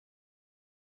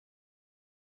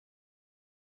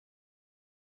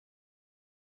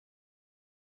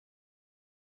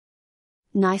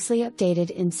nicely updated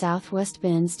in southwest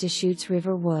Bend's Deschutes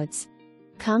River Woods.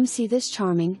 Come see this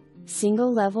charming,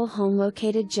 single-level home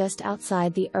located just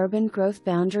outside the urban growth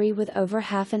boundary with over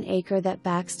half an acre that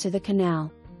backs to the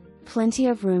canal. Plenty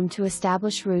of room to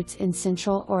establish roots in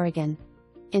Central Oregon.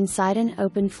 Inside an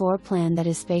open floor plan that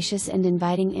is spacious and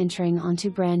inviting, entering onto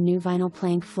brand new vinyl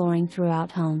plank flooring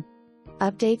throughout home.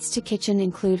 Updates to kitchen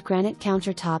include granite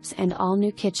countertops and all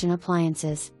new kitchen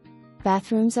appliances.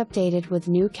 Bathrooms updated with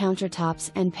new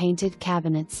countertops and painted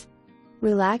cabinets.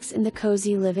 Relax in the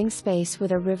cozy living space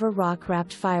with a river rock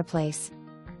wrapped fireplace.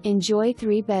 Enjoy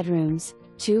 3 bedrooms,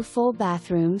 2 full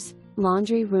bathrooms,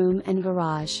 laundry room and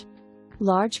garage.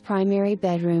 Large primary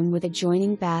bedroom with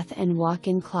adjoining bath and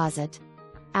walk-in closet.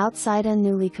 Outside a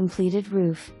newly completed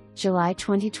roof, July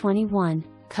 2021,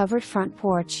 covered front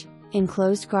porch,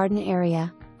 enclosed garden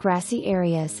area, grassy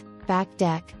areas, back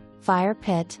deck, fire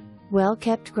pit,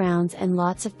 well-kept grounds and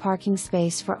lots of parking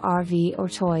space for RV or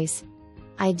toys.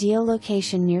 Ideal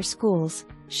location near schools,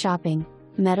 shopping,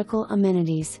 medical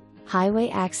amenities, highway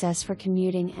access for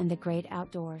commuting and the great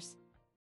outdoors.